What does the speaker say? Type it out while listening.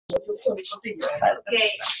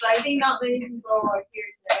Okay, so I think not many people are here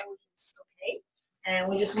today, which is okay. And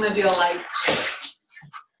we're just gonna do a light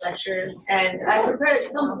lecture. And I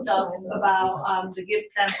prepared some stuff about the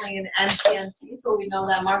Gibbs sampling and MCMC. So we know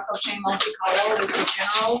that Markov chain multicolor is a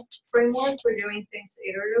general framework for doing things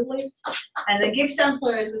iteratively. And the Gibbs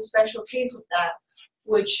sampler is a special case of that,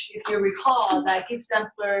 which, if you recall, that Gibbs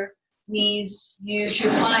sampler needs you to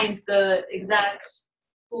find the exact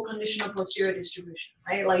full conditional posterior distribution,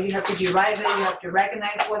 right? Like you have to derive it, you have to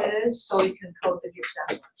recognize what it is, so you can code the Gibbs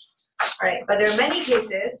sampler. Right, but there are many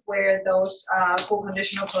cases where those full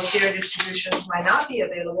conditional posterior distributions might not be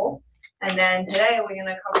available. And then today we're going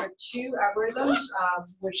to cover two algorithms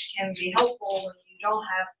which can be helpful when you don't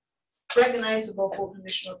have recognizable full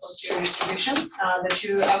conditional posterior distribution. The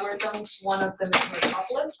two algorithms, one of them is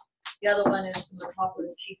Metropolis, the other one is the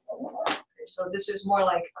Metropolis-Hastings. Okay, so this is more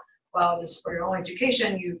like, well, this is for your own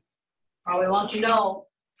education. You probably want to know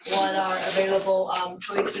what are available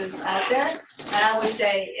choices out there. And I would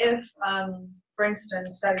say if, for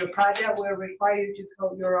instance, that your project will require you to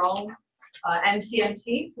code your own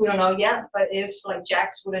MCMC, we don't know yet, but if like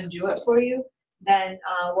JAX wouldn't do it for you, then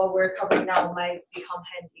what we're covering now might become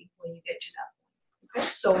handy when you get to that point.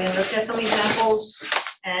 Okay, so we're going to look at some examples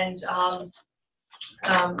and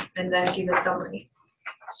then give a summary.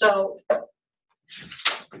 So,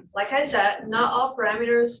 like I said, not all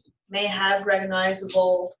parameters may have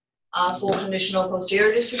recognizable full conditional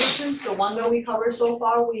posterior distributions. The one that we covered so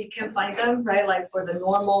far, we can find them, right? Like for the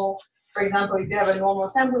normal, for example, if you have a normal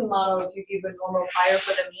sampling model, if you give a normal prior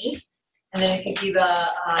for the mean, and then if you give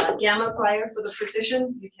a gamma prior for the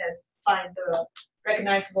precision, you can find the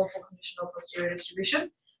recognizable full conditional posterior distribution.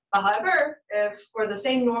 However, if for the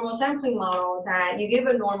same normal sampling model that you give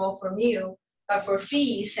a normal for mu, but for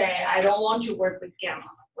phi, say, I don't want to work with gamma,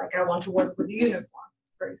 like I want to work with the uniform,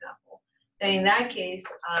 for example. And in that case,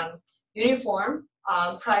 uniform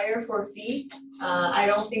prior for phi, I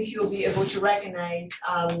don't think you'll be able to recognize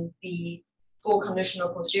the full conditional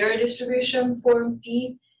posterior distribution for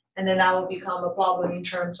phi, and then that will become a problem in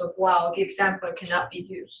terms of, wow, Gibbs sampler cannot be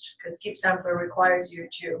used because Gibbs sampler requires you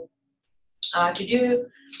to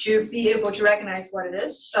be able to recognize what it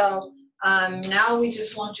is. So now we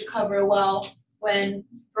just want to cover, well, when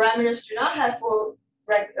parameters do not have full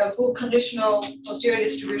conditional posterior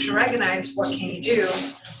distribution recognized, what can you do?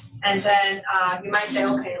 And then you might say,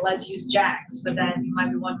 okay, let's use JAX, but then you might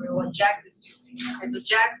be wondering what JAX is doing. Okay, so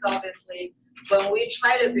JAX, obviously, when we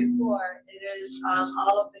tried it before, it is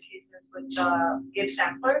all of the cases with the Gibbs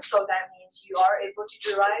sampler, so that means you are able to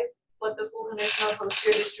derive what the full conditional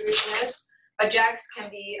posterior distribution is. But JAX can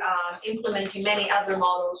be implemented in many other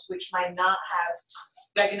models which might not have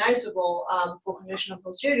recognizable full conditional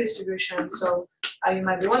posterior distribution. So you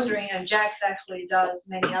might be wondering, and JAX actually does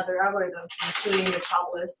many other algorithms, including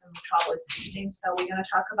Metropolis and Metropolis-Hastings that we're going to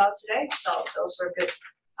talk about today. So those are good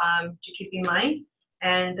to keep in mind.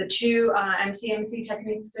 And the two MCMC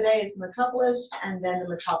techniques today is Metropolis and then the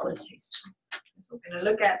Metropolis-Hastings. So we're going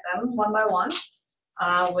to look at them one by one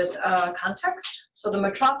with context. So the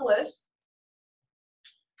Metropolis,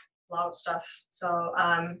 a lot of stuff. So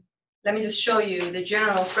let me just show you the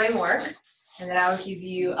general framework, and then I'll give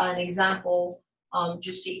you an example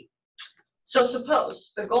to see. So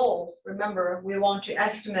suppose the goal, remember, we want to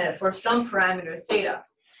estimate for some parameter theta,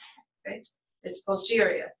 okay? It's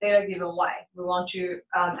posterior, theta given y. We want to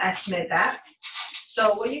estimate that.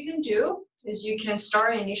 So what you can do is you can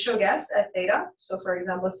start an initial guess at theta. So for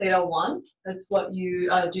example, theta 1, that's what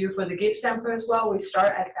you do for the Gibbs sampler as well. We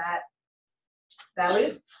start at that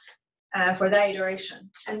value for that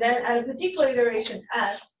iteration. And then at a particular iteration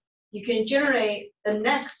s, you can generate the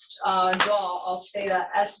next draw of theta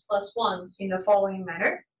s plus 1 in the following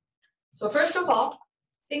manner. So first of all,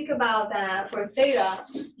 think about that for theta,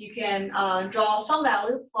 you can draw some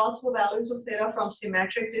value, possible values of theta from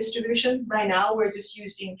symmetric distribution. Right now, we're just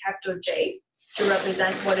using capital J to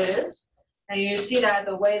represent what it is. And you see that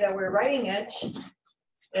the way that we're writing it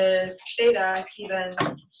is theta given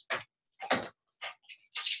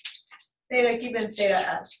theta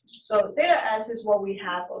s. So theta s is what we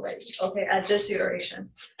have already, okay, at this iteration.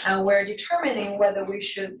 And we're determining whether we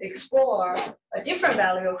should explore a different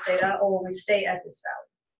value of theta or we stay at this value.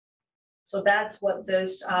 So that's what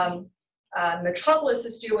this Metropolis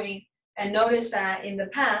is doing. And notice that in the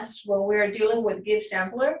past, when we're dealing with Gibbs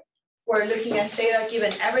sampler, we're looking at theta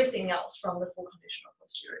given everything else from the full conditional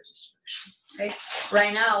posterior distribution. Okay?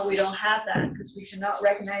 Right now, we don't have that because we cannot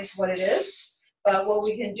recognize what it is. But what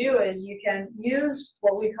we can do is you can use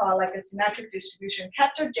what we call like a symmetric distribution.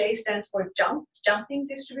 Capital J stands for jumping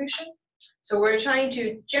distribution. So we're trying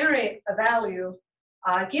to generate a value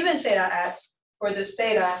given theta s for this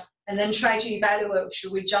theta, and then try to evaluate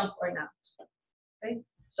should we jump or not. Okay?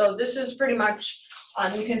 So this is pretty much,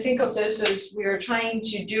 you can think of this as we are trying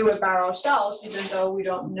to do it by ourselves, even though we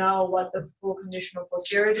don't know what the full conditional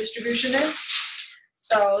posterior distribution is.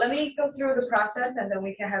 So let me go through the process, and then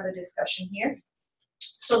we can have a discussion here.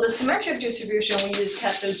 So the symmetric distribution, we use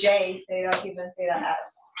capital J theta given theta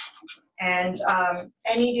S. And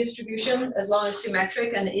any distribution, as long as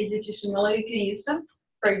symmetric and easy to simulate, you can use them.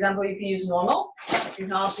 For example, you can use normal. You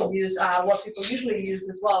can also use what people usually use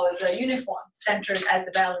as well is a uniform centered at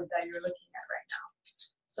the value that you're looking at right now.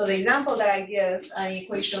 So the example that I give,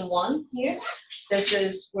 equation 1 here, this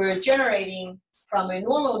is we're generating from a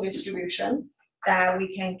normal distribution that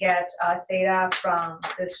we can get theta from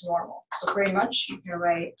this normal. So pretty much you can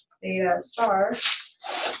write theta star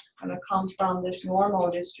going to come from this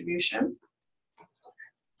normal distribution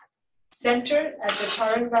centered at the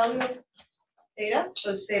current value of theta,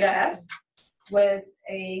 so it's theta S, with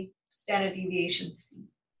a standard deviation C.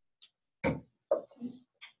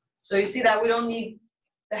 So you see that we don't need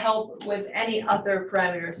the help with any other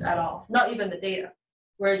parameters at all, not even the data.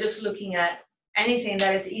 We're just looking at anything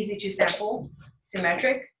that is easy to sample,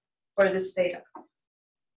 symmetric, for this theta.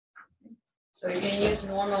 So you can use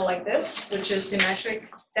normal like this, which is symmetric,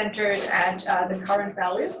 centered at the current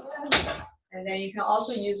value. And then you can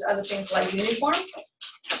also use other things like uniform.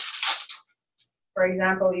 For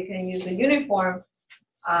example, you can use the uniform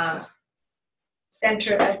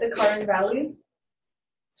centered at the current value,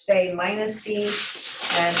 say minus C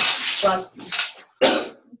and plus C.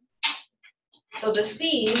 So the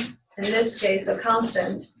C, in this case, a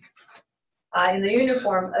constant, in the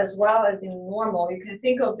uniform as well as in normal, you can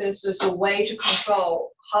think of this as a way to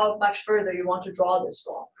control how much further you want to draw this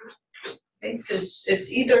draw. Okay, because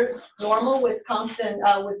it's either normal with constant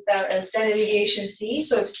with standard deviation C.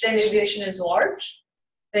 So if standard deviation is large,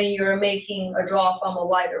 then you're making a draw from a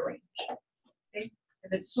wider range. Okay,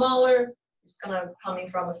 if it's smaller, it's gonna coming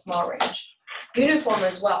from a small range. Uniform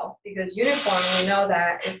as well, because uniform we know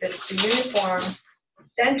that if it's the uniform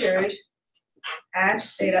centered at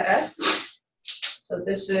theta S. So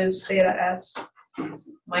this is theta S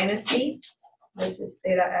minus C. This is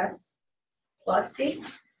theta S plus C.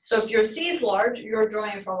 So if your C is large, you're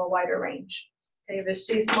drawing from a wider range. Okay, if it's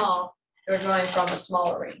C small, you're drawing from a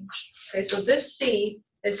smaller range. Okay, so this C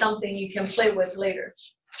is something you can play with later.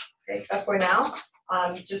 Okay, but for now,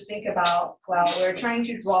 just think about, well, we're trying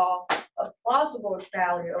to draw a plausible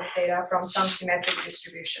value of theta from some symmetric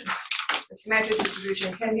distribution. The symmetric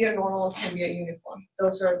distribution can be a normal, can be a uniform.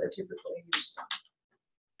 Those are the typically used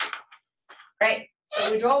ones. Right,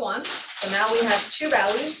 so we draw one. So now we have two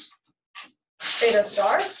values, theta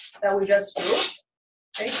star that we just drew,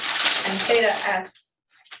 okay? And theta S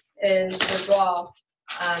is the draw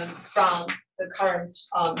from the current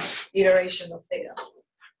iteration of theta.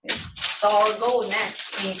 Okay? So our goal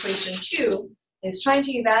next in equation 2 is trying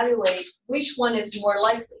to evaluate which one is more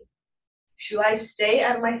likely. Should I stay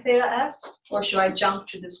at my theta S or should I jump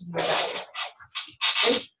to this new value?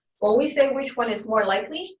 Okay? When we say which one is more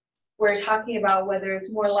likely, we're talking about whether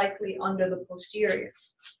it's more likely under the posterior.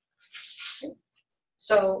 Okay?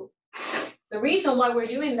 So the reason why we're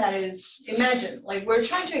doing that is, imagine, like we're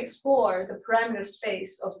trying to explore the parameter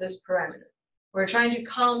space of this parameter. We're trying to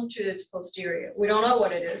come to its posterior. We don't know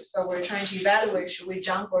what it is, but we're trying to evaluate, should we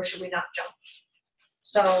jump or should we not jump?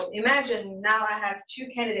 So imagine now I have two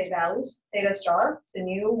candidate values, theta star, the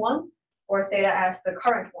new one, or theta S, the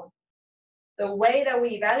current one. The way that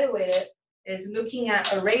we evaluate it is looking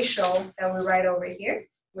at a ratio that we write over here,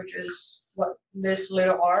 which is what this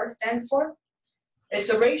little r stands for. It's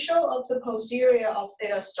the ratio of the posterior of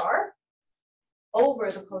theta star over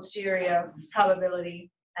the posterior probability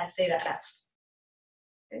at theta S.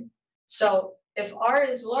 Okay? So if r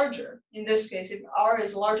is larger, in this case, if r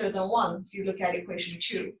is larger than 1, if you look at equation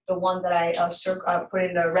 2, the one that I put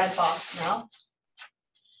in the red box now,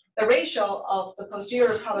 the ratio of the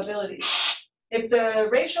posterior probability, if the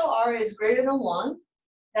ratio r is greater than 1,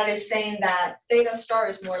 that is saying that theta star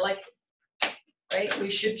is more likely, right? We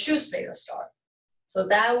should choose theta star. So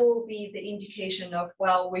that will be the indication of,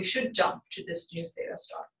 well, we should jump to this new theta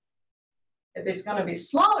star. If it's going to be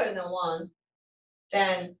smaller than 1,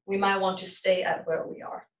 then we might want to stay at where we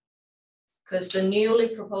are, because the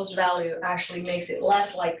newly proposed value actually makes it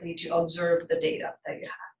less likely to observe the data that you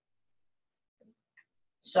have.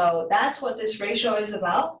 So that's what this ratio is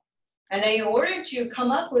about. And then in order to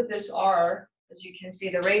come up with this R, as you can see,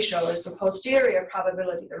 the ratio is the posterior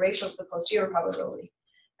probability, the ratio of the posterior probability.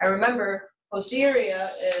 And remember,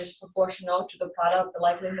 posterior is proportional to the product of the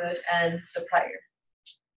likelihood and the prior,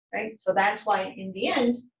 right? So that's why in the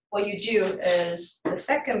end, what you do is the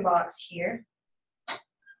second box here,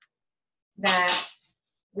 that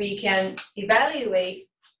we can evaluate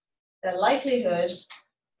the likelihood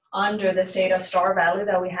under the theta star value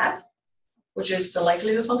that we have, which is the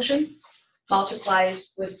likelihood function,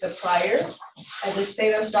 multiplies with the prior at this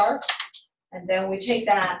theta star, and then we take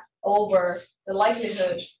that over the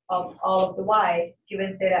likelihood of all of the y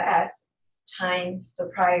given theta s times the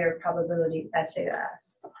prior probability at theta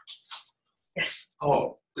s. Yes?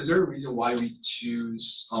 Oh, is there a reason why we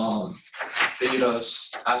choose theta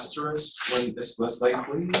asterisk when it's less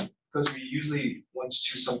likely? Because we usually want to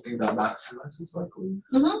choose something that maximizes likely.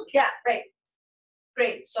 Yeah, right.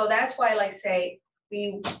 Great. So that's why, like, say,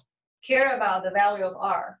 we care about the value of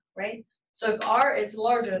r, right? So if r is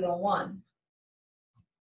larger than 1,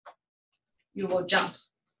 you will jump,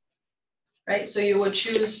 right? So you would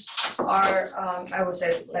choose r, I would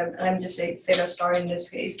say, let me just say theta star in this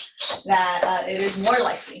case, that it is more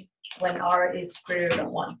likely when r is greater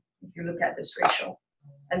than 1, if you look at this ratio.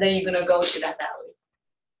 And then you're going to go to that value.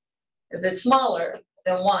 If it's smaller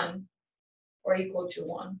than 1 or equal to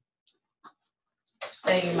 1,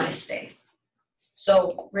 then you might stay.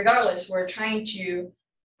 So regardless, we're trying to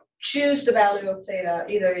choose the value of theta,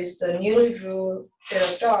 either is the newly drew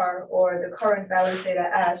theta star or the current value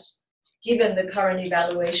theta s, given the current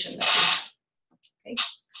evaluation that we have. Okay?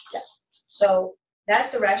 Yes. So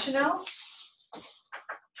that's the rationale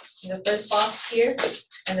in the first box here,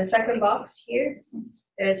 and the second box here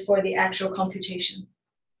is for the actual computation.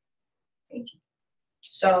 Okay?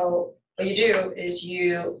 So what you do is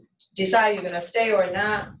you decide you're going to stay or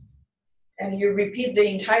not, and you repeat the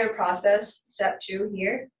entire process, step 2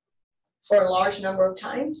 here, for a large number of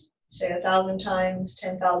times, say 1,000 times,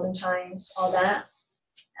 10,000 times, all that,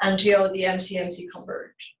 until the MCMC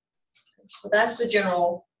converge. So that's the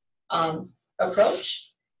general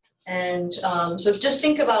approach. And so just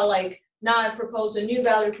think about, like, now I propose a new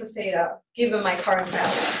value for theta given my current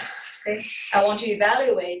value. Okay? I want to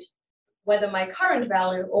evaluate whether my current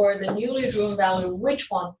value or the newly drawn value, which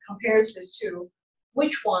one compares this to,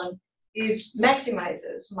 which one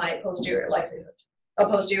maximizes my posterior likelihood, a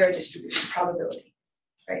posterior distribution probability,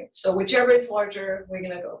 right? So whichever is larger, we're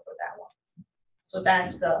going to go for that one. So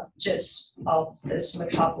that's the gist of this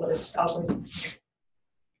Metropolis algorithm.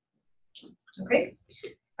 Okay,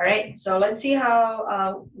 all right. So let's see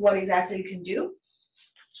how what exactly you can do.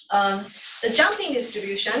 The jumping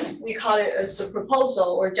distribution, we call it as the proposal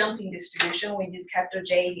or jumping distribution. We use capital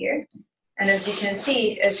J here, and as you can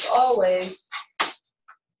see, it's always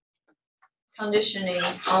conditioning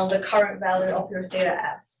on the current value of your theta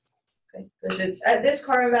s. Okay, because it's at this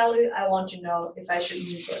current value, I want to know if I should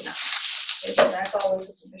use it or not. Okay, so that's always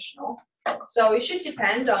a conditional. So it should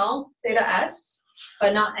depend on theta s,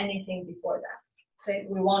 but not anything before that. Okay,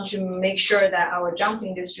 we want to make sure that our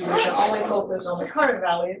jumping distribution only focuses on the current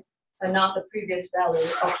value and not the previous value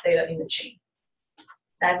of theta in the chain.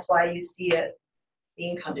 That's why you see it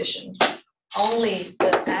being conditioned. Only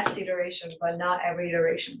the s iteration, but not every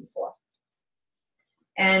iteration before.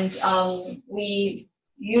 And we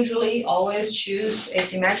usually always choose a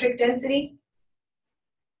symmetric density.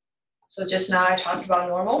 So just now I talked about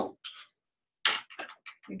normal.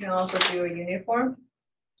 You can also do a uniform.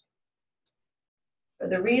 But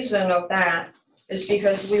the reason of that is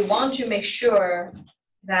because we want to make sure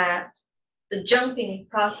that the jumping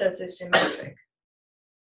process is symmetric.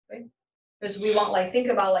 Okay? Because we want, like, think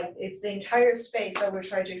about, like, it's the entire space that we're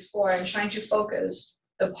trying to explore and trying to focus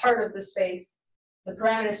the part of the space, the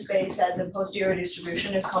parameter space that the posterior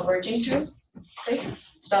distribution is converging to. Okay?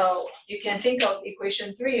 So you can think of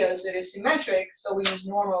equation 3 as it is symmetric, so we use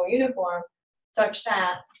normal uniform such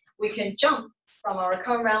that we can jump from our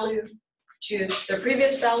current value to the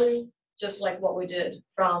previous value, just like what we did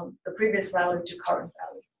from the previous value to current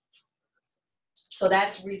value. So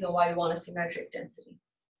that's the reason why we want a symmetric density.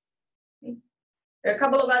 Okay. There are a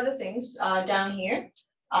couple of other things down here.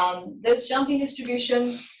 This jumping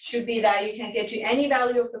distribution should be that you can get to any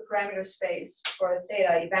value of the parameter space for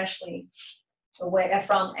theta eventually away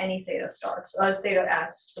from any theta star, so theta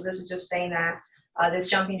s. So this is just saying that this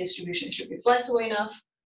jumping distribution should be flexible enough,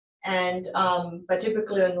 and but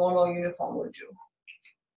typically a normal uniform would do.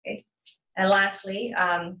 Okay. And lastly,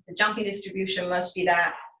 the jumping distribution must be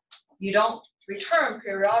that you don't return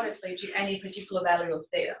periodically to any particular value of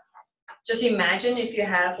theta. Just imagine if you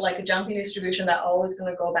have, like, a jumping distribution that always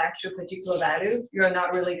going to go back to a particular value, you're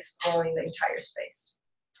not really exploring the entire space.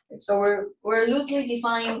 So we're loosely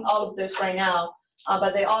defining all of this right now,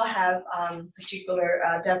 but they all have particular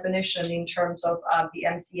definition in terms of the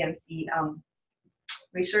MCMC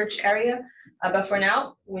research area. But for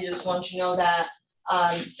now, we just want to know that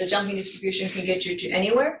the jumping distribution can get you to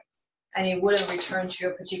anywhere, and it wouldn't return to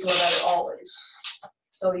a particular value always.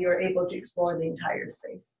 so you're able to explore the entire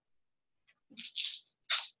space.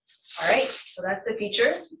 All right, so that's the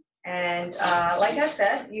feature. And like I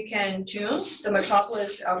said, you can tune the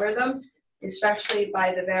Metropolis algorithm, especially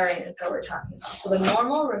by the variance that we're talking about. So the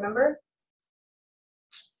normal, remember,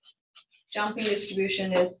 jumping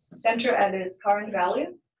distribution is center at its current value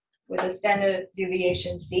with a standard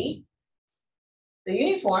deviation C. The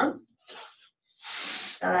uniform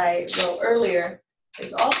that I wrote earlier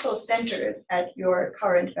is also centered at your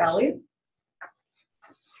current value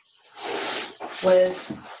with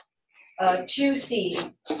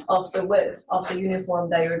 2C of the width of the uniform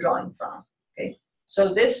that you're drawing from. Okay,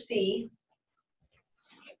 so this C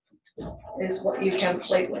is what you can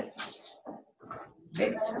play with.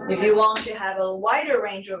 Okay. If you want to have a wider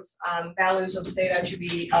range of values of theta to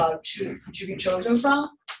be chosen from,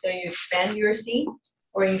 then you expand your C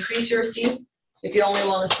or increase your C. If you only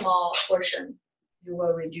want a small portion, you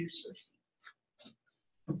will reduce your C.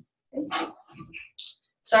 Okay.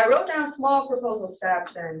 So I wrote down small proposal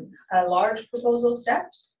steps and large proposal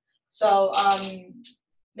steps. So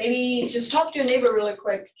maybe just talk to your neighbor really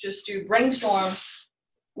quick, just to brainstorm.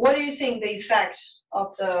 What do you think the effect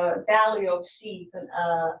of the value of C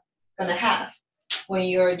gonna have when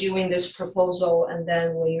you're doing this proposal and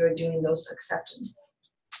then when you're doing those acceptance?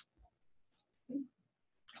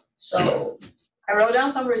 So I wrote down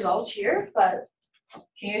some results here, but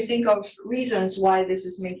can you think of reasons why this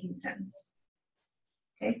is making sense?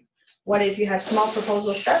 Okay. What if you have small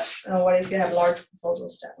proposal steps, and what if you have large proposal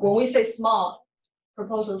steps? When we say small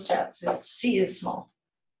proposal steps, C is small.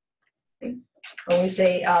 Okay. When we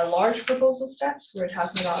say large proposal steps, we're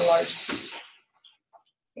talking about large C.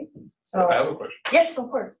 Okay. So I have a question. Yes, of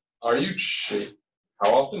course. How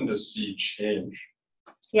often does C change?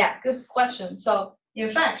 Yeah, good question. So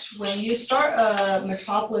in fact, when you start a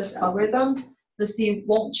Metropolis algorithm, the C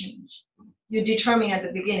won't change. You determine at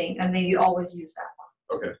the beginning, and then you always use that one.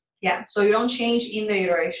 Okay. Yeah, so you don't change in the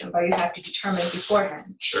iteration, but you have to determine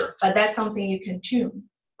beforehand. Sure. But that's something you can tune.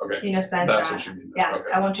 Okay. In a sense That's that, what you mean. yeah,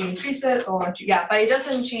 Okay. I want to increase it or want to, yeah, but it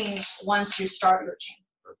doesn't change once you start your chain.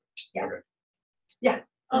 Yeah. Okay. Yeah.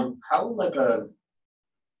 How would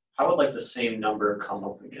like the same number come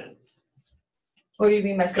up again? What do you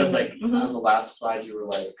mean by saying? Because like Mhm. on the last slide, you were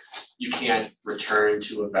like, you can't return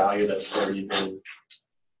to a value that's already been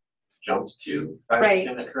jumped to, if I Right.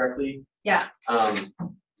 understand that correctly. Yeah.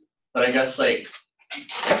 But I guess like,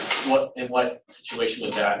 in what situation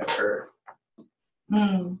would that occur?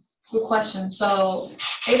 Good question. So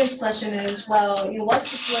Aiden's question is, well, in what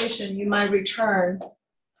situation you might return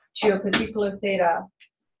to a particular theta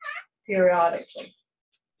periodically?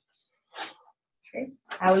 Okay,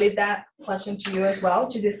 I will leave that question to you as well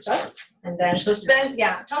to discuss. And then, so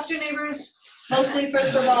talk to your neighbors. Mostly,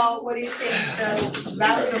 first of all, what do you think the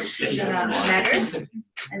value of C is gonna matter?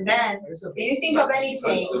 And then, if you think of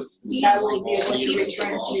anything that will be able to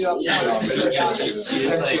return to a particular value.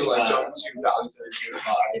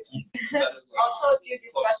 Also, as you're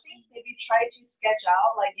discussing, maybe try to sketch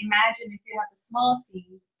out, like imagine if you have a small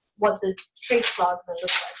C, what the trace plot will look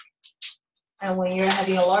like. And when you're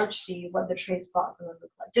having a large C, what the trace plot will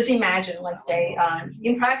look like. Just imagine, like say,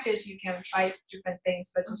 in practice, you can try different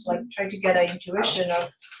things, but just like try to get an intuition of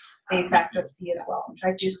the effect of C as well.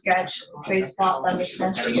 Try to sketch a trace plot that makes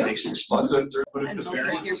sense to you. But if the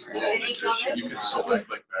variance is long, you can select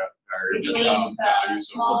like that variance Between the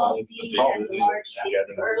small C and the large C.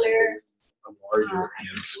 So earlier, larger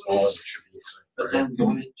and smaller should be the same. But then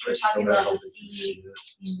we're talking about the C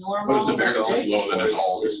in normal. But if the variance is low, then it's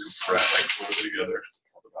all just compressed, like close together.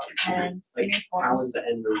 And like, uniform. how is the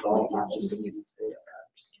end result not just gonna be theta?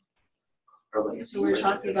 Or like So we're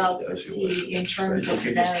talking about the C in terms of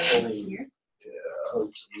the variance here.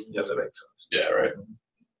 Yeah, that makes sense. Yeah, right.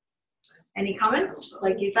 Any comments?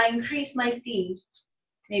 Like if I increase my C,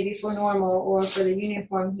 maybe for normal or for the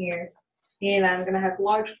uniform here, and I'm gonna have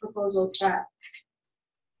large proposal steps.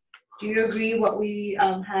 Do you agree what we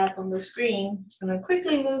have on the screen? It's gonna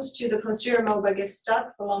quickly move to the posterior mode but gets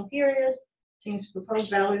stuck for a long period, since proposed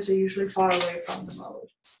values are usually far away from the mode.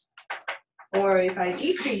 Or if I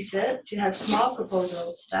decrease it to have small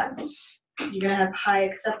proposal steps, you're gonna have high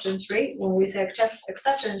acceptance rate. When we say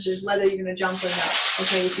acceptance is whether you're gonna jump or not.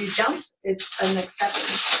 Okay, if you jump, it's an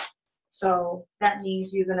acceptance. So that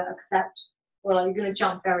means you're gonna accept, or you're gonna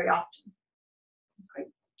jump very often. Okay.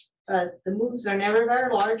 But the moves are never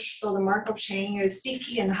very large, so the Markov chain is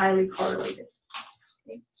sticky and highly correlated.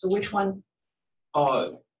 Okay. So which one?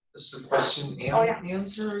 This is a question and Oh, yeah.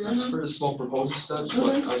 answer, I guess, for the small proposal steps, but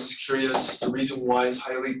Mhm. I was just curious, the reason why it's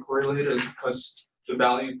highly correlated is because the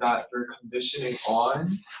value that they're conditioning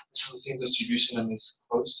on is from the same distribution and is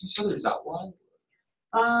close to each other, is that why?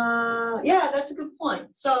 Yeah, that's a good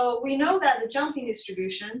point. So we know that the jumping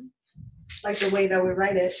distribution, like the way that we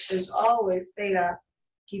write it, is always theta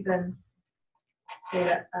given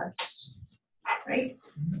theta s, right?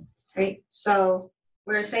 Right. So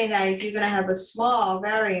we're saying that if you're going to have a small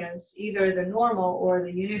variance, either the normal or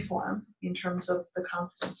the uniform in terms of the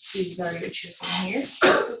constant c that you're choosing here.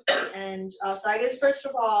 And so I guess first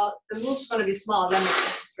of all, the move's going to be small. That makes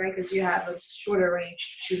sense, right? Because you have a shorter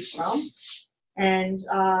range to choose from. And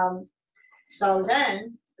so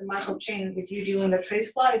then the Markov chain, if you're doing the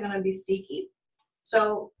trace plot, is going to be sticky.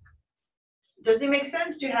 So does it make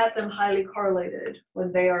sense to have them highly correlated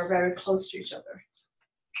when they are very close to each other?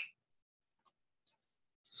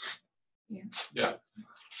 Yeah. Yeah.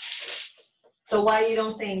 So why you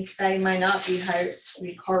don't think they might not be highly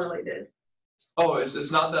correlated? Oh,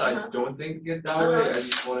 it's not that I don't think it that way. I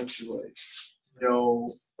just wanted to like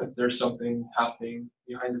know if there's something happening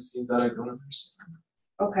behind the scenes that I don't understand.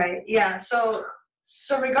 Okay, yeah. So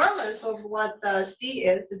regardless of what the C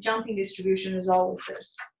is, the jumping distribution is always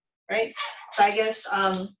this, right? So I guess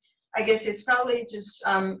it's probably just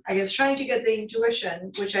I guess trying to get the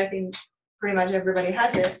intuition, which I think pretty much everybody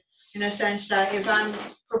has it, in a sense that if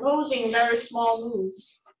I'm proposing very small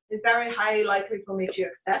moves, it's very highly likely for me to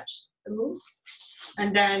accept the move.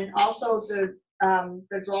 And then also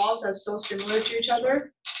the draws are so similar to each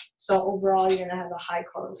other, so overall you're gonna have a high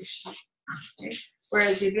correlation. Okay?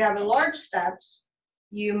 Whereas if you have large steps,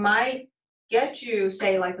 you might get to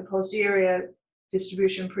say like the posterior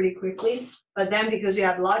distribution pretty quickly, but then because you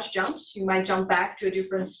have large jumps, you might jump back to a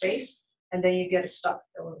different space, and then you get stuck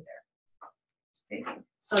over there. Okay?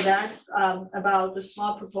 So that's about the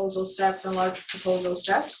small proposal steps and large proposal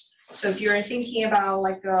steps. So if you're thinking about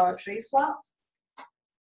like a trace plot,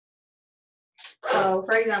 so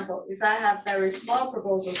for example, if I have very small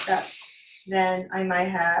proposal steps, then I might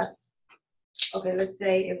have, okay, let's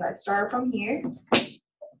say if I start from here,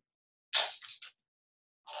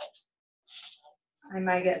 I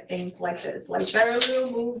might get things like this, like very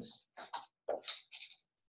little moves.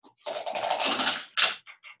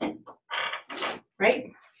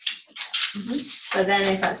 Right? But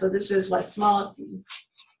then if I, so this is like small c.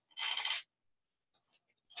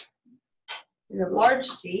 We have large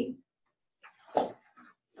c.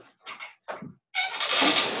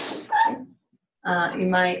 You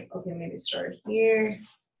might, okay, maybe start here,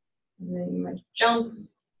 and then you might jump,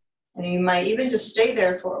 and you might even just stay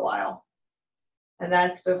there for a while. And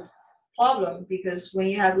that's the problem, because when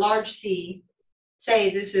you have large c, say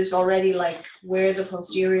this is already like where the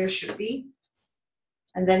posterior should be,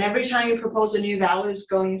 and then every time you propose a new value is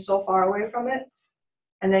going so far away from it,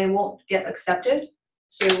 and then it won't get accepted,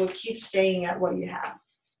 so it will keep staying at what you have.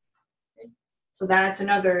 Okay? So that's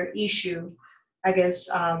another issue, I guess,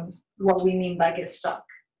 what we mean by get stuck.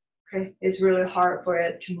 Okay, it's really hard for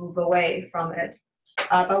it to move away from it.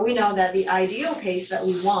 But we know that the ideal case that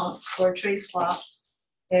we want for a trace plot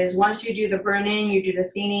is once you do the burn-in, you do the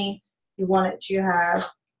thinning, you want it to have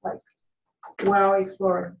like well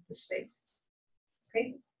exploring the space.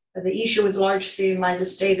 Okay, but the issue with large C, you might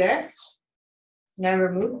just stay there,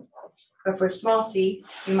 never move. But for small c,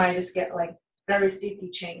 you might just get like very sticky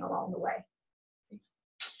chain along the way.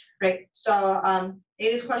 Right, so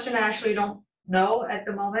it is a question I actually don't know at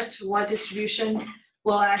the moment what distribution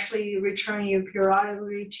will actually return you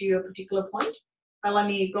periodically to a particular point. But let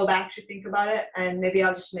me go back to think about it, and maybe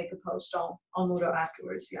I'll just make a post on Moodle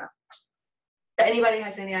afterwards, yeah. If anybody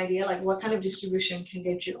has any idea, like what kind of distribution can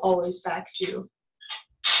get you always back to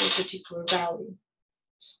a particular value?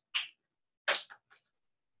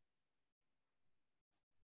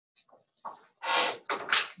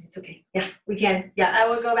 It's okay. Yeah, we can. Yeah, I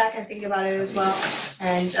will go back and think about it as well.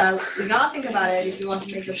 And we can all think about it. If you want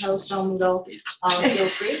to make a post on Moodle, feel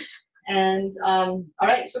free. And all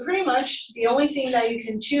right, so pretty much the only thing that you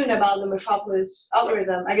can tune about the Metropolis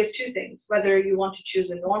algorithm, I guess two things, whether you want to choose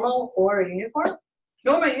a normal or a uniform.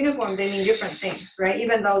 Normal and uniform, they mean different things, right?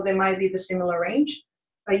 Even though they might be the similar range.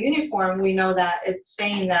 But uniform, we know that it's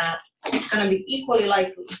saying that it's going to be equally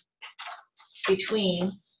likely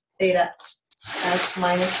between theta s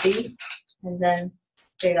minus c and then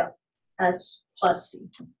theta s plus c,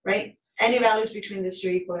 right? Any values between these two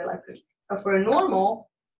are equally likely. But for a normal,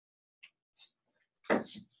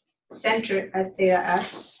 centered at theta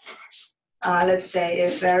s, let's say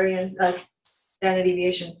if variance standard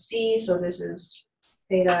deviation c, so this is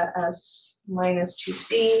theta s minus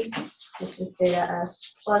 2c, this is theta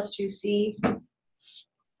s plus 2c.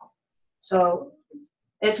 So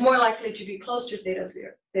it's more likely to be close to theta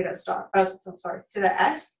star, theta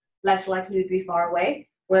s, less likely to be far away.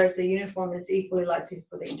 whereas the uniform is equally likely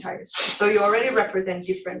for the entire space. So you already represent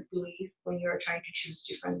different belief when you're trying to choose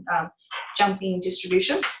different jumping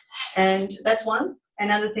distribution. And that's one.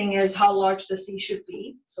 Another thing is how large the C should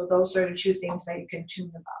be. So those are the two things that you can tune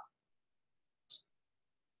about.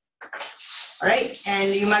 All right,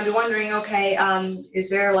 and you might be wondering, okay, is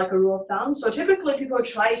there like a rule of thumb? So typically people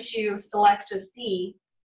try to select a C,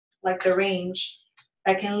 like the range,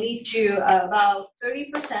 that can lead to about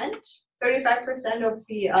 30%, 35% of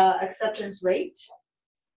the acceptance rate.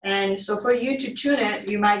 And so for you to tune it,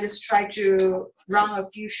 you might just try to run a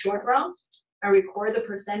few short rounds and record the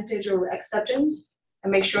percentage of acceptance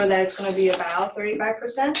and make sure that it's going to be about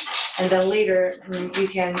 35%. And then later you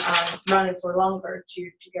can run it for longer to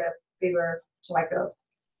get a bigger, like a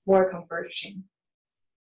more conversion.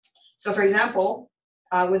 So for example,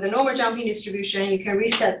 with a normal jumping distribution, you can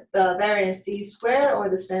reset the variance C square or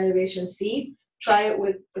the standard deviation C. Try it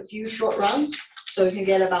with a few short runs, so you can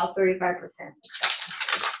get about 35% acceptance.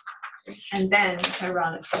 And then you can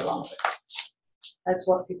run it for longer. That's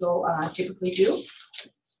what people typically do.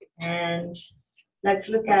 And let's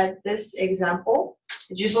look at this example.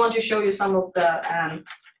 I just want to show you some of the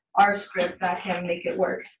R script that can make it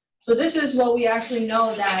work. So this is what we actually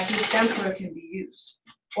know that Gibbs sampler can be used.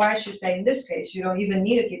 Or I should say, in this case, you don't even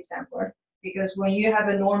need a Gibbs sampler, because when you have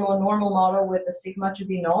a normal model with the sigma to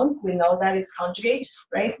be known, we know that it's conjugate,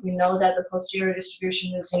 right? We know that the posterior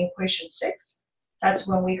distribution is in equation 6. That's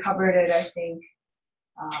when we covered it, I think,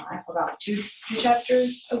 I forgot, two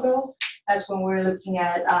chapters ago. That's when we're looking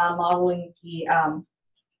at modeling the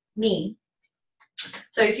mean.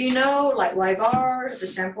 So if you know, like Y bar, the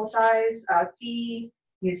sample size, phi,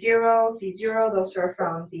 mu0, phi0, those are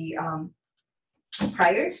from the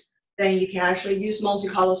priors, then you can actually use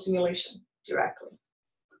multi-color simulation directly.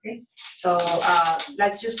 Okay, so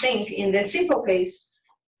let's just think in the simple case,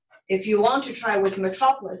 if you want to try with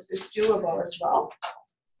Metropolis, it's doable as well.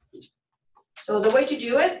 So the way to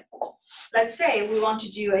do it, let's say we want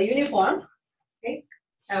to do a uniform, okay,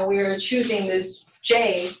 and we're choosing this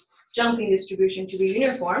J jumping distribution to be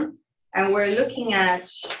uniform, and we're looking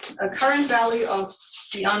at a current value of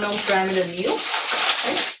the unknown parameter mu,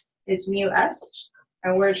 okay, it's mu s,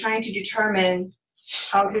 and we're trying to determine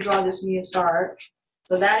how to draw this mu star.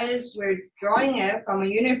 So that is, we're drawing it from a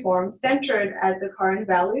uniform centered at the current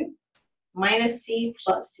value minus C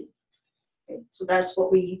plus C. Okay, so that's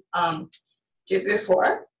what we did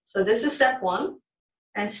before. So this is step 1,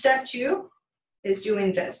 and step 2 is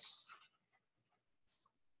doing this.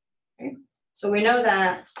 Okay, so we know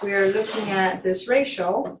that we are looking at this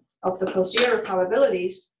ratio of the posterior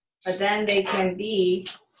probabilities, but then they can be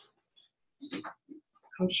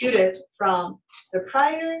computed from the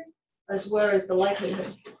prior as well as the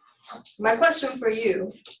likelihood. My question for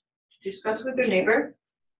you, discuss with your neighbor.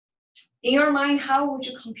 In your mind, how would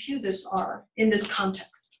you compute this R in this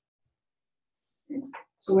context? Okay.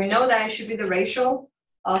 So we know that it should be the ratio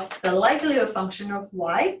of the likelihood function of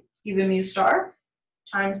Y, given mu star,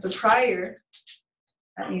 times the prior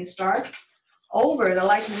at mu star, over the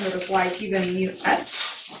likelihood of Y given mu S,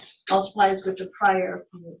 multiplies with the prior of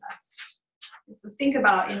mu S. So think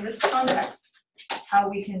about, in this context, how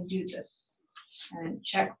we can do this, and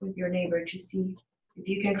check with your neighbor to see if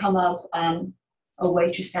you can come up a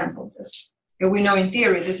way to sample this. And we know in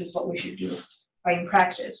theory this is what we should do, but in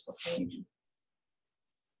practice, what can you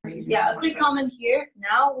do? Yeah, a quick comment here.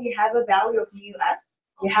 Now we have a value of mu s.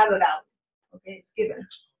 We have a value, okay, it's given.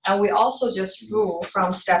 And we also just rule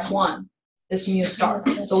from step 1, this mu star.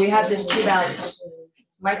 So we have these two values.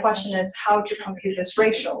 My question is how to compute this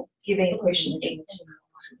ratio given equation 8.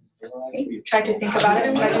 Okay. Try to think about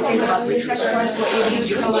it. Try to think about the exercise, what you can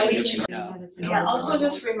do. Yeah, also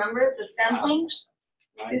just remember the sampling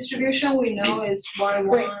distribution we know is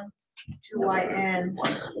y1 to yn.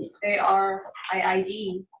 They are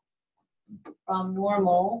IID from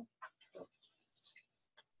normal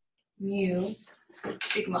mu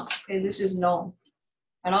sigma. Okay, this is known.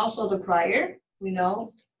 And also the prior, we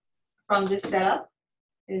know from this setup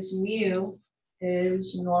is mu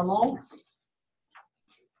is normal,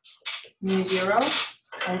 mu 0,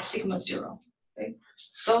 and sigma 0. Okay,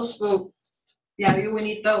 those will, yeah, you will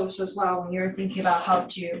need those as well when you're thinking about how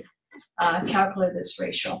to calculate this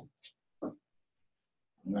ratio.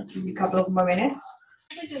 Let's give you a couple of more minutes.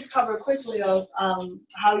 Let me just cover quickly of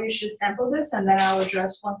how you should sample this, and then I'll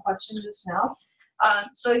address one question just now.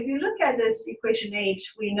 So if you look at this equation 8,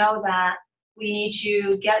 we know that we need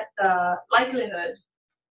to get the likelihood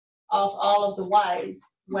of all of the y's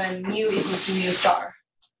when mu equals to mu star,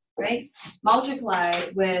 right?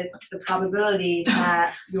 Multiply with the probability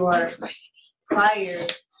that your prior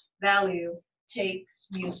value takes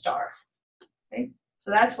mu star, okay?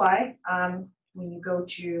 So that's why when you go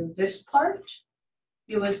to this part,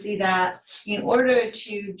 you will see that in order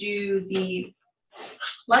to do the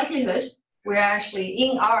likelihood, we're actually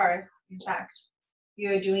in R, in fact,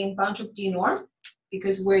 you're doing a bunch of denorm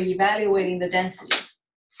because we're evaluating the density.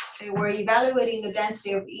 Okay, we're evaluating the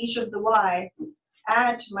density of each of the y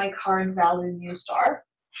at my current value mu star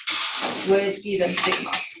with given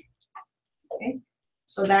sigma. Okay,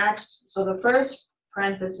 so the first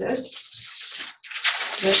parenthesis,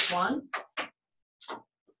 this one,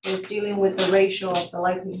 is dealing with the ratio of the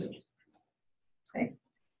likelihood. Okay,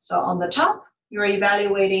 so on the top, you're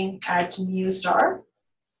evaluating at mu star.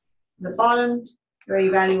 The bottom, you're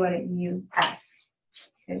evaluating mu s.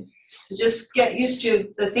 Okay, so just get used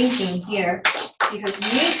to the thinking here, because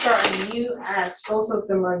mu star and mu s, both of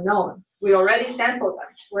them are known. We already sampled them.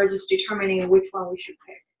 We're just determining which one we should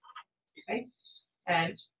pick. Okay,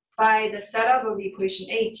 and by the setup of equation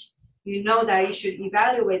 8, you know that you should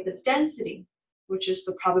evaluate the density, which is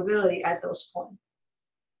the probability at those points.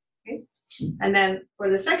 Okay, and then for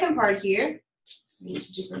the second part here, use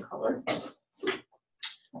a different color.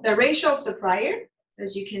 The ratio of the prior,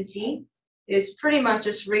 as you can see, is pretty much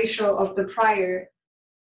this ratio of the prior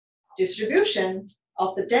distribution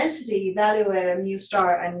of the density evaluated mu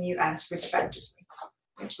star and mu s respectively.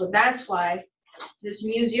 And so that's why this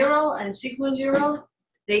mu 0 and sigma 0,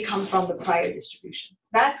 they come from the prior distribution.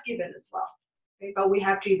 That's given as well. Okay, but we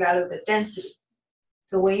have to evaluate the density.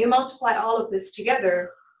 So when you multiply all of this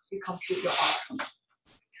together, you compute your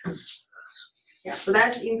R. Yeah, so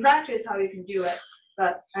that's in practice how you can do it.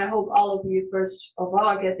 But I hope all of you, first of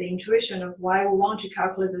all, get the intuition of why we want to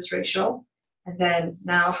calculate this ratio, and then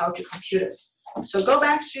now how to compute it. So go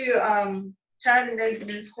back to Chad and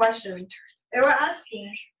Desmond's question. They were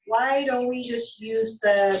asking, why don't we just use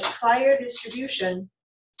the prior distribution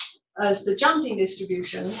as the jumping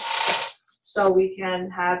distribution, so we can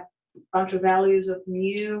have a bunch of values of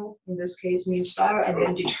mu, in this case mu star, and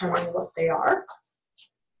then determine what they are.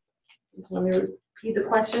 So let me repeat the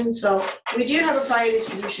question. So we do have a prior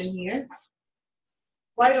distribution here.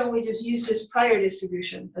 Why don't we just use this prior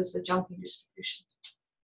distribution as the jumping distribution?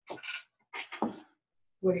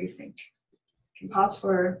 What do you think? You can pause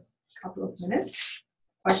for a couple of minutes.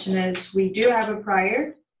 Question is, we do have a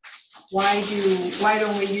prior. Why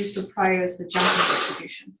don't we use the prior as the jumping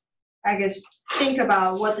distribution? I guess think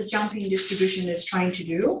about what the jumping distribution is trying to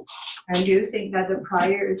do, and do you think that the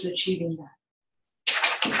prior is achieving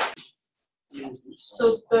that?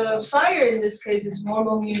 So the prior in this case is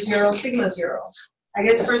normal mu 0, sigma 0. I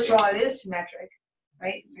guess first of all it is symmetric,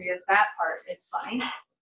 right? I guess that part is fine.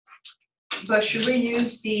 But should we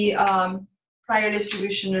use the prior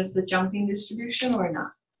distribution as the jumping distribution or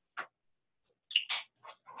not?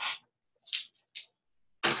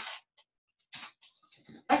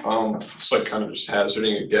 It's like kind of just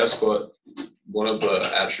hazarding a guess, but one of the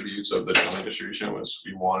attributes of the jumping distribution was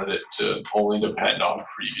we wanted it to only depend on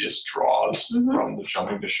previous draws from the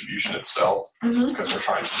jumping distribution itself, because we're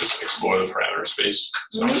trying to just explore the parameter space.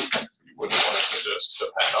 So we wouldn't want it to just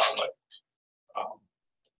depend on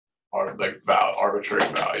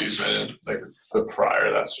arbitrary values, and like the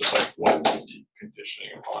prior, that's just like what we'd be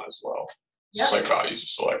conditioning upon as well. Yep. Just like values are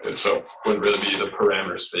selected, so it wouldn't really be the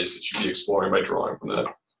parameter space that you'd be exploring by drawing from that.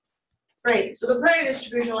 Right, so the prior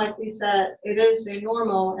distribution, like we said, it is a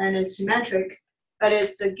normal and it's symmetric, but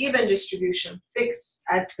it's a given distribution fixed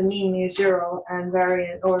at the mean mu 0 and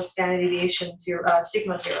variant or standard deviation 0,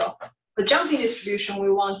 sigma 0. For jumping distribution,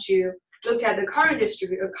 we want to look at the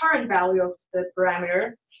current value of the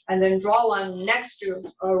parameter and then draw one next to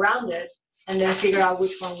around it and then figure out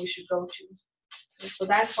which one we should go to. And so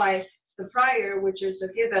that's why the prior, which is a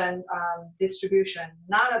given distribution,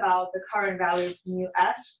 not about the current value of mu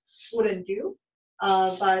s, wouldn't do.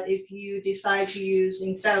 But if you decide to use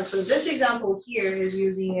instead of, so this example here is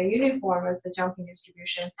using a uniform as the jumping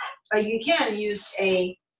distribution, but you can use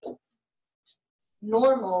a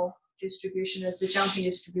normal distribution as the jumping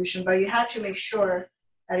distribution, but you have to make sure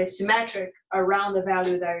that it's symmetric around the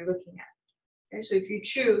value that you're looking at. Okay, so if you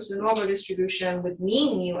choose the normal distribution with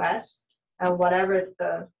mean mu s, and whatever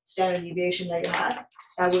the standard deviation that you have,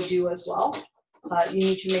 that would do as well. But you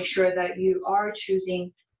need to make sure that you are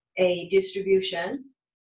choosing a distribution.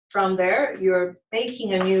 From there, you're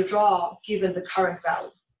making a new draw given the current value.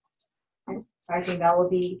 Okay? So I think that would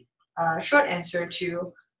be a short answer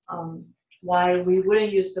to why we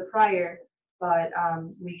wouldn't use the prior, but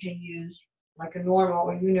we can use like a normal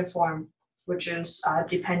or uniform, which is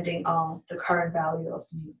depending on the current value of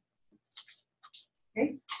mu.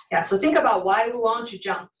 Okay? Yeah, so think about why we want to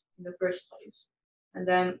jump in the first place, and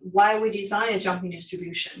then why we design a jumping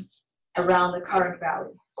distribution around the current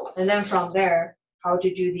value. And then from there, how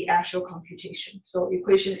to do the actual computation. So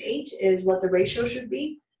equation 8 is what the ratio should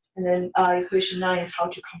be, and then equation 9 is how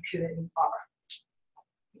to compute it in R.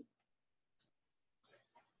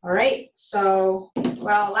 All right, so,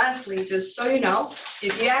 well, lastly, just so you know,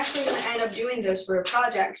 if you're actually going to end up doing this for a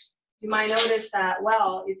project, you might notice that,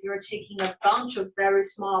 well, if you're taking a bunch of very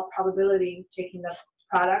small probability, taking the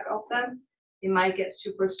product of them, it might get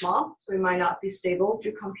super small, so it might not be stable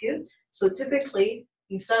to compute. So typically,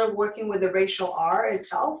 instead of working with the ratio R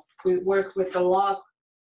itself, we work with the log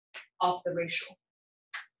of the ratio.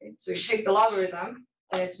 Okay? So you take the logarithm,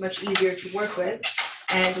 and it's much easier to work with.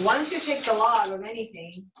 And once you take the log of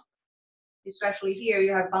anything, especially here,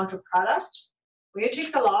 you have a bunch of product. When you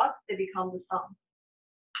take the log, they become the sum.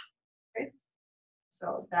 Okay?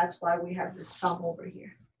 So that's why we have the sum over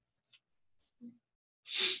here.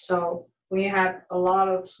 So when you have a lot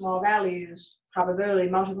of small values, probability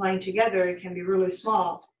multiplying together, it can be really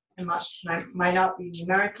small and might not be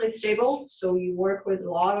numerically stable. So you work with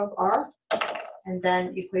log of R, and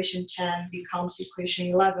then equation 10 becomes equation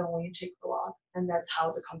 11 when you take the log, and that's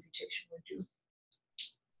how the computation would do.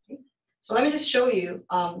 Okay. So let me just show you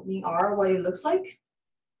in R what it looks like.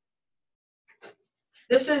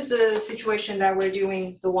 This is the situation that we're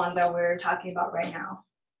doing, the one that we're talking about right now.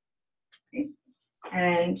 Okay.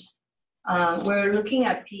 And we're looking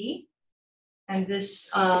at P, and this,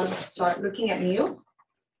 looking at mu.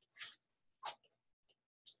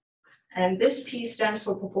 And this P stands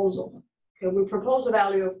for proposal. Okay, we propose a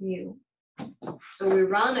value of mu. So we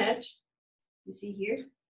run it, you see here,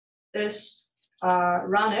 this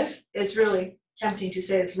runif is really tempting to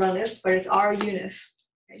say it's runif, but it's our unif.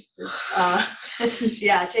 Okay, so it's,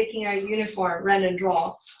 yeah, taking a uniform random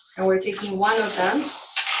draw, and we're taking one of them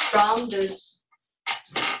from this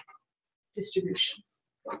distribution.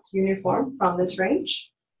 It's uniform from this range.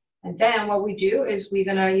 And then what we do is we're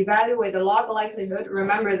going to evaluate the log likelihood.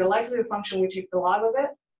 Remember, the likelihood function, we take the log of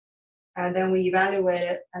it, and then we evaluate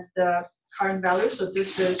it at the current value. So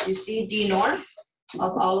this is, you see, d norm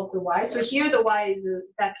of all of the y. So here the y is a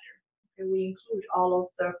vector. Okay, we include all of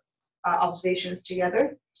the observations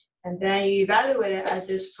together. And then you evaluate it at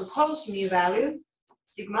this proposed mu value,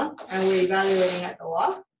 sigma, and we're evaluating at the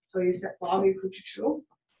log. So you set log equal to true.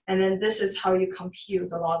 And then this is how you compute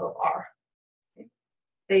the log of R, okay,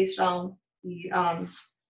 based on the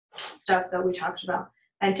stuff that we talked about.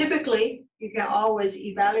 And typically, you can always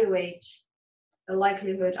evaluate the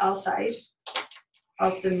likelihood outside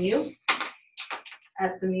of the mu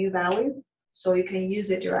at the mu value, so you can use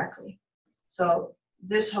it directly. So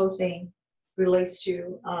this whole thing relates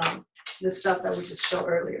to the stuff that we just showed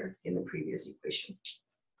earlier in the previous equation.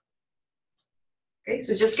 Okay,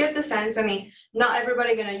 so just get the sense. I mean, not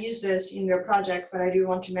everybody going to use this in their project, but I do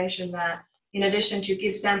want to mention that in addition to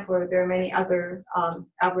Gibbs sampler, there are many other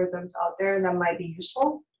algorithms out there that might be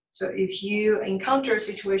useful. So if you encounter a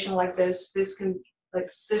situation like this, this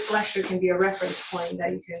this lecture can be a reference point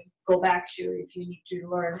that you can go back to if you need to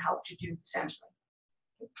learn how to do sampling.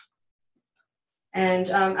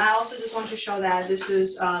 And I also just want to show that this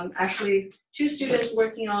is actually 2 students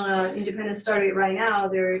working on an independent study right now.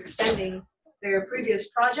 They're extending their previous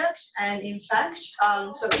project, and in fact,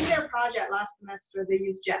 so in their project last semester, they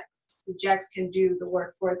used JAX. So JAX can do the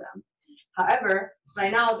work for them. However,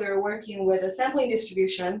 right now they're working with a sampling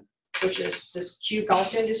distribution, which is this Q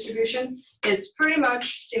Gaussian distribution. It's pretty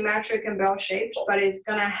much symmetric and bell-shaped, but it's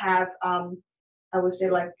gonna have, I would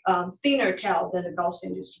say, like thinner tail than the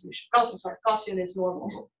Gaussian distribution. Gaussian is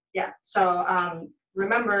normal. Yeah. So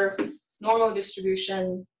remember, normal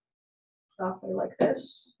distribution, something like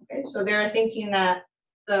this. Okay, so they're thinking that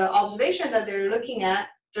the observation that they're looking at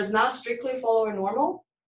does not strictly follow a normal.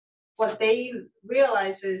 What they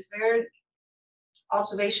realize is their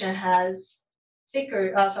observation has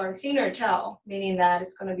thinner tail, meaning that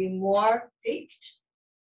it's going to be more peaked,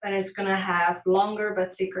 and it's going to have longer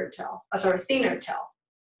but thicker tail. Thinner tail.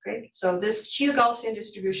 Okay, so this Q Gaussian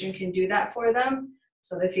distribution can do that for them.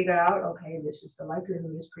 So they figure out, okay, this is the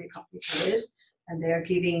likelihood is pretty complicated. And they're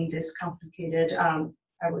giving this complicated,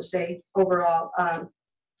 I would say, overall,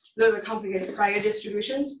 little bit complicated prior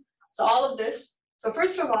distributions. So all of this. So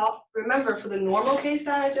first of all, remember for the normal case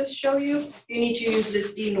that I just showed you, you need to use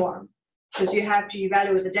this d norm because you have to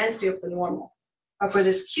evaluate the density of the normal. But for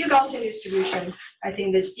this Q Gaussian distribution, I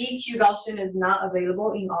think this dq Gaussian is not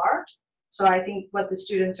available in R. So I think what the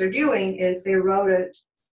students are doing is they wrote a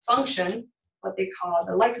function, what they call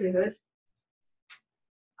the likelihood,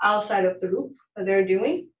 outside of the loop that they're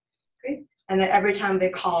doing, okay? And then every time they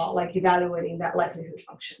call, like evaluating that likelihood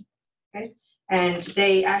function, okay? And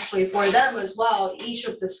they actually, for them as well, each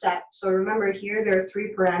of the steps. So remember here, there are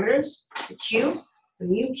 3 parameters, the Q, the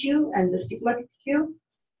mu q and the sigma q,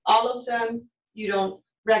 all of them, you don't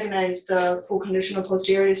recognize the full conditional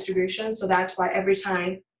posterior distribution. So that's why every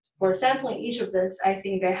time for sampling each of this, I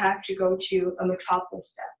think they have to go to a Metropolis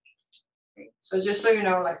step. Okay. So just so you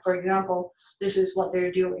know, like for example, this is what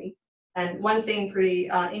they're doing. And one thing pretty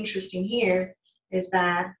interesting here is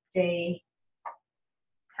that they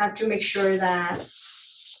have to make sure that,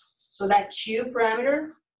 so that Q parameter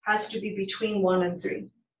has to be between 1 and 3.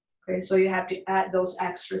 Okay, so you have to add those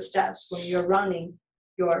extra steps when you're running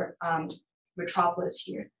your Metropolis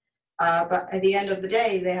here. But at the end of the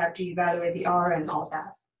day, they have to evaluate the R and all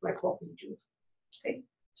that, like what we do. Okay,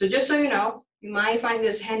 so just so you know, you might find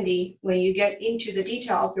this handy when you get into the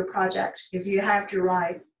detail of your project, if you have to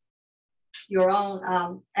write your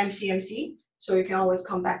own MCMC, so you can always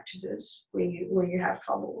come back to this when you have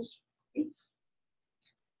troubles. Okay.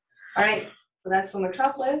 All right, so that's for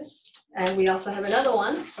Metropolis, and we also have another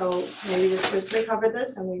one. So maybe just quickly cover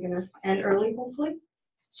this, and we're gonna end early, hopefully.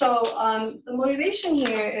 So the motivation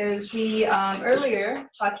here is we earlier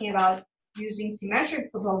talking about using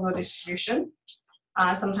symmetric proposal distribution.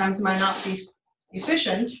 Sometimes might not be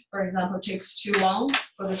efficient. For example, it takes too long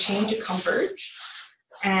for the chain to converge.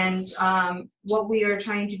 And what we are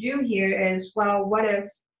trying to do here is, well, what if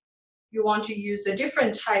you want to use a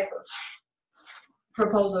different type of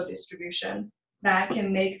proposal distribution that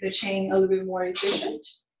can make the chain a little bit more efficient?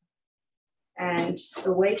 And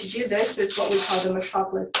the way to do this is what we call the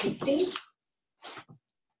Metropolis-Hastings.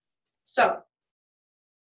 So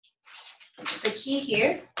the key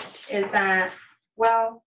here is that,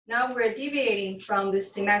 well, now we're deviating from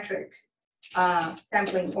this symmetric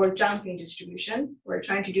sampling or jumping distribution. We're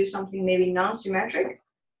trying to do something maybe non-symmetric,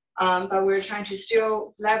 but we're trying to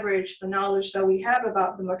still leverage the knowledge that we have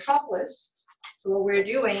about the Metropolis. So what we're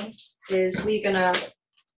doing is we're gonna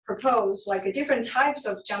propose like a different types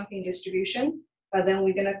of jumping distribution, but then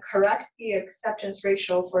we're gonna correct the acceptance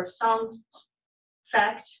ratio for some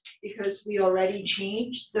fact because we already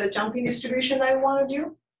changed the jumping distribution that I want to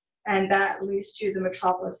do, and that leads to the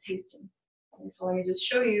Metropolis-Hastings. Okay, so let me just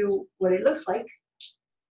show you what it looks like.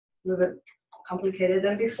 A little bit complicated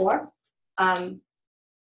than before.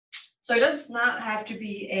 So it does not have to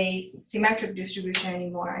be a symmetric distribution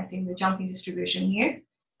anymore. I think the jumping distribution here.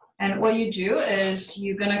 And what you do is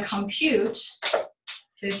you're going to compute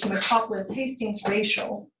this Metropolis-Hastings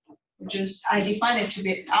ratio, which is, I define it to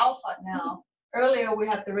be alpha now. Earlier we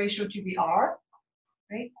had the ratio to be R,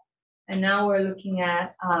 right? And now we're looking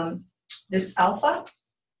at this alpha.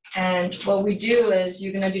 And what we do is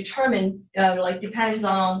you're going to determine, like depends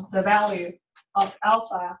on the value of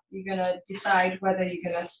alpha, you're going to decide whether you're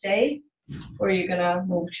going to stay or you're going to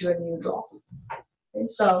move to a new draw. Okay,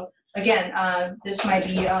 so again, this might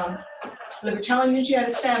be a little bit challenging to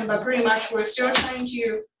understand, but pretty much we're still trying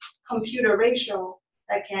to compute a ratio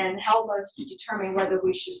that can help us to determine whether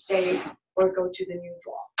we should stay or go to the new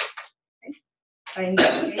draw. Okay? But in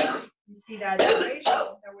this case, you see that the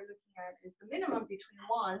ratio that we're looking at is the minimum between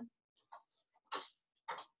 1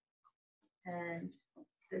 and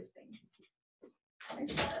this thing. Okay?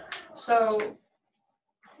 So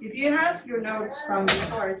if you have your notes from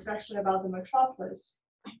before, especially about the Metropolis,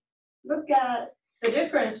 look at the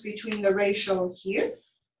difference between the ratio here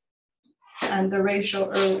and the ratio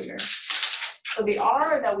earlier. So the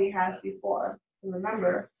R that we had before,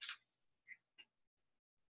 remember,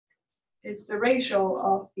 is the ratio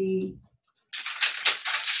of the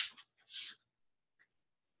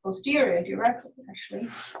posterior directly, actually.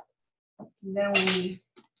 And then we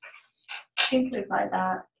simplify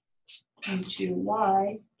that into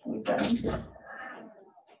Y.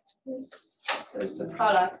 This. So it's the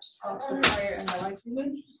product of the prior and the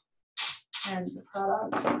likelihood, and the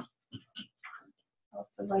product of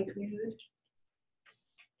the likelihood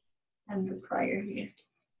and the prior here.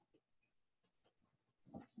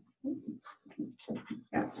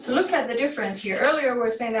 Yeah. So look at the difference here. Earlier we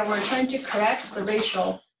were saying that we're trying to correct the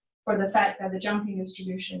ratio for the fact that the jumping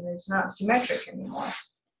distribution is not symmetric anymore.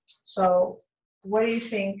 So what do you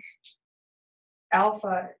think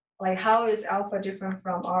alpha, like how is alpha different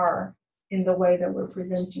from R in the way that we're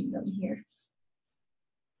presenting them here?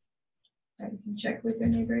 You can check with your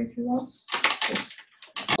neighbor if you want.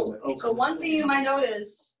 So one thing you might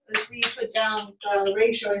notice is we put down the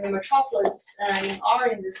ratio in the Metropolis and R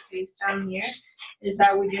in this case down here, is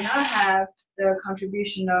that we do not have the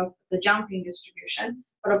contribution of the jumping distribution.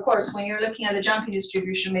 But of course, when you're looking at the jumping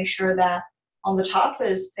distribution, make sure that on the top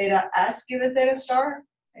is theta S given theta star.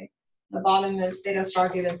 Okay? The bottom is theta star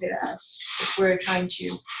given theta S. If we're trying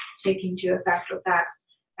to take into effect of that.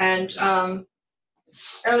 And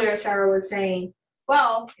earlier Sarah was saying,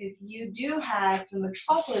 well, if you do have the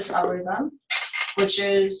Metropolis algorithm, which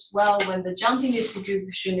is, well, when the jumping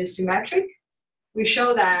distribution is symmetric, we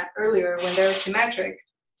showed that earlier, when they're symmetric,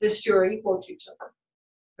 these two are equal to each other,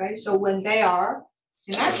 right? So when they are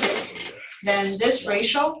symmetric, then this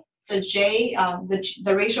ratio, the J,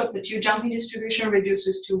 the ratio of the two jumping distribution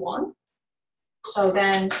reduces to 1. So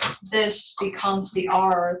then this becomes the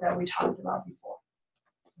R that we talked about before.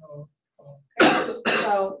 Okay.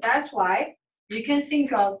 So that's why you can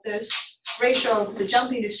think of this ratio of the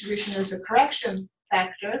jumping distribution as a correction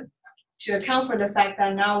factor to account for the fact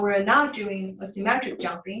that now we're not doing a symmetric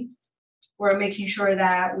jumping. We're making sure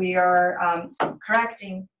that we are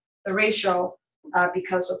correcting the ratio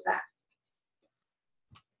because of that.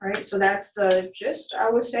 All right, so that's the gist, I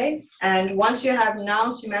would say. And once you have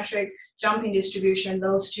non-symmetric jumping distribution,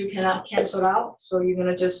 those two cannot cancel out. So you're going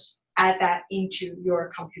to just add that into your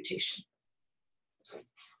computation.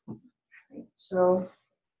 So,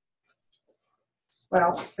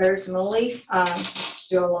 well, very similarly,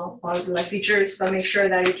 still a lot of like features, but make sure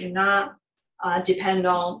that you do not depend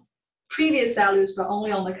on previous values, but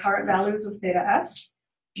only on the current values of theta s.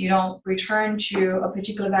 You don't return to a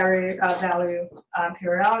particular value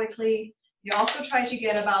periodically. You also try to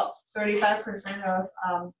get about 35% of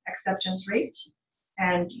acceptance rate,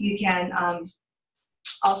 and you can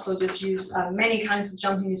also just use many kinds of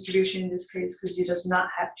jumping distribution in this case because it does not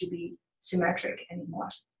have to be symmetric anymore.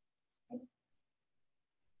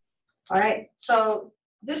 All right, so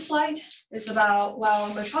this slide is about,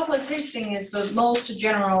 well, Metropolis-Hastings is the most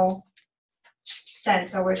general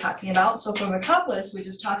sense that we're talking about. So for Metropolis, we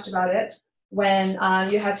just talked about it. When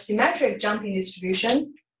you have symmetric jumping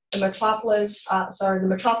distribution, the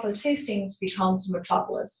Metropolis-Hastings becomes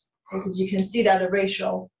Metropolis, because you can see that the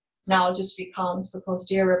ratio now just becomes the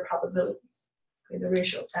posterior probabilities, okay, the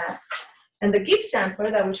ratio of that. And the Gibbs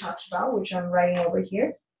sampler that we talked about, which I'm writing over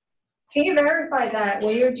here, can you verify that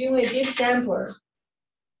when you're doing a Gibbs sampler,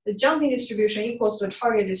 the jumping distribution equals the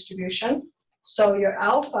target distribution, so your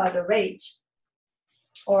alpha, the rate,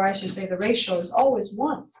 or I should say the ratio, is always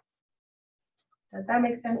 1. Does that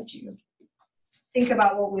make sense to you? Think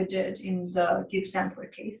about what we did in the Gibbs sampler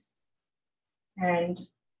case. And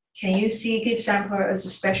can you see Gibbs sampler as a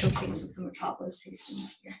special case of the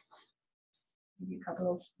Metropolis-Hastings here? Maybe a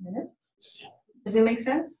couple of minutes. Does it make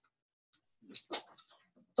sense?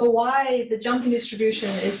 So why the jumping distribution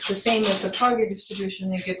is the same as the target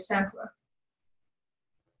distribution in Gibbs sampler?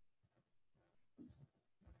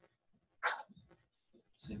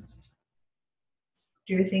 Same.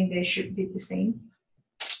 Do you think they should be the same?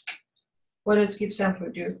 What does Gibbs sampler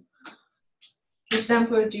do? Gibbs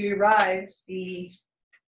sampler derives the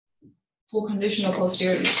full conditional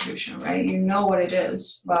posterior distribution, right? You know what it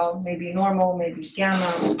is. Well, maybe normal, maybe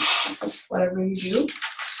gamma, whatever you do.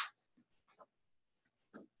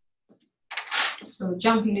 So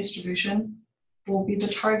jumping distribution will be the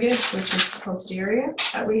target, which is the posterior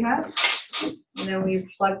that we have. And then we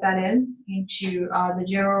plug that into the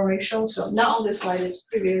general ratio. So not on this slide, it's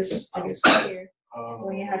previous, I guess here,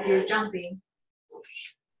 when you have your jumping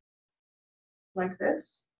like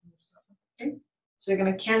this. Okay. So you're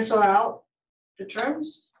going to cancel out the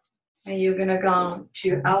terms, and you're going to go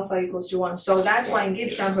to alpha equals to 1. So that's why in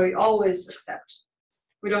Gibbs sampler, we always accept.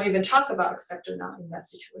 We don't even talk about accept or not in that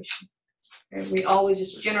situation. Okay. We always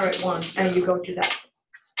just generate 1, and you go to that.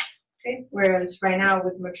 Okay. Whereas right now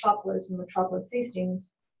with Metropolis and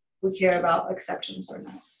Metropolis-Hastings, we care about acceptance or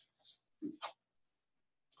not.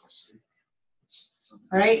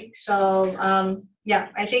 All right. So yeah,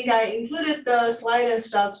 I think I included the slide and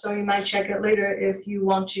stuff, so you might check it later if you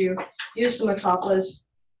want to use the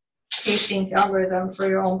Metropolis-Hastings algorithm for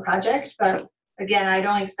your own project. But again, I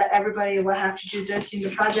don't expect everybody will have to do this in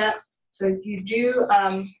the project. So if you do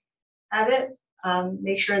have it,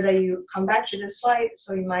 make sure that you come back to this slide.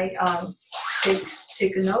 So you might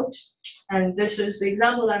take a note. And this is the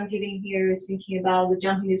example that I'm giving here is thinking about the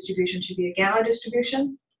jumping distribution to be a gamma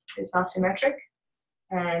distribution. It's not symmetric.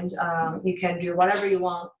 And you can do whatever you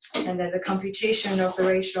want. And then the computation of the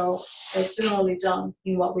ratio is similarly done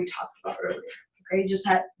in what we talked about earlier. Okay, you just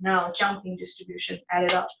had now jumping distribution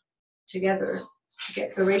added up together to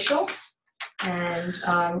get the ratio. And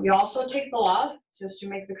you also take the log just to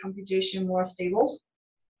make the computation more stable.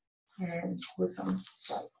 And with some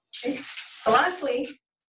slide. Okay. So lastly,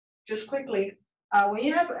 just quickly, when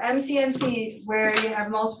you have MCMC where you have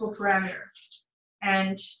multiple parameters,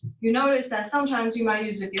 and you notice that sometimes you might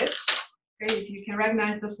use a Gibbs, okay, if you can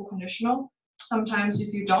recognize the full conditional. Sometimes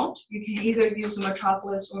if you don't, you can either use a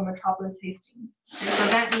Metropolis or Metropolis-Hastings. Okay, so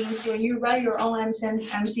that means when you write your own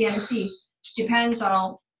MCMC, depends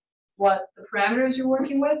on what the parameters you're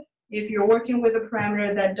working with. If you're working with a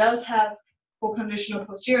parameter that does have full conditional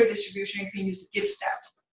posterior distribution, you can use a Gibbs step.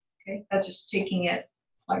 Okay, that's just taking it,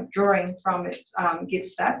 like drawing from its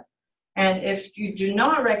Gibbs step. And if you do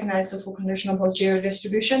not recognize the full conditional posterior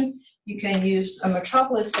distribution, you can use a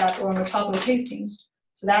Metropolis step or a Metropolis-Hastings.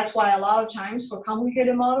 So that's why a lot of times for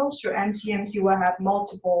complicated models, your MCMC will have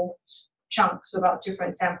multiple chunks about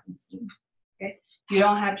different sampling scheme. Okay, you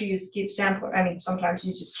don't have to use Gibbs sampler. I mean, sometimes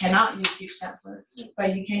you just cannot use Gibbs sampler,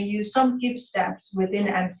 but you can use some Gibbs steps within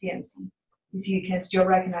MCMC if you can still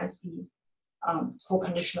recognize the full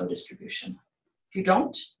conditional distribution. If you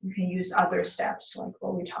don't, you can use other steps like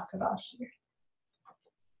what we talked about here.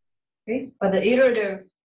 Okay, but the iterative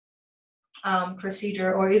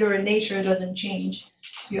procedure or iterative nature doesn't change.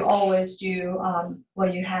 You always do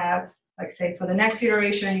what you have, like say for the next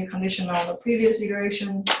iteration, you condition all the previous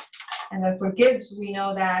iterations. And then for Gibbs, we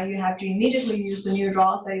know that you have to immediately use the new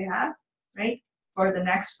draws that you have, right? For the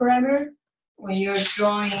next parameter. When you're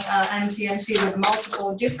drawing MCMC with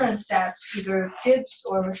multiple different steps, either Gibbs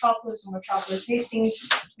or Metropolis-Hastings,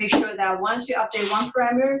 make sure that once you update one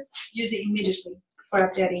parameter, use it immediately for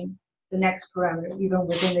updating the next parameter, even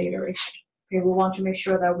within the iteration. Okay, we want to make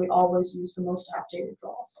sure that we always use the most updated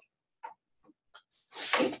draws.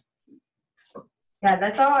 Yeah,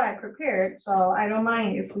 that's all I prepared, so I don't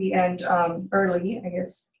mind if we end early, I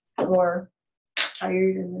guess, or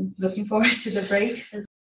tired and looking forward to the break.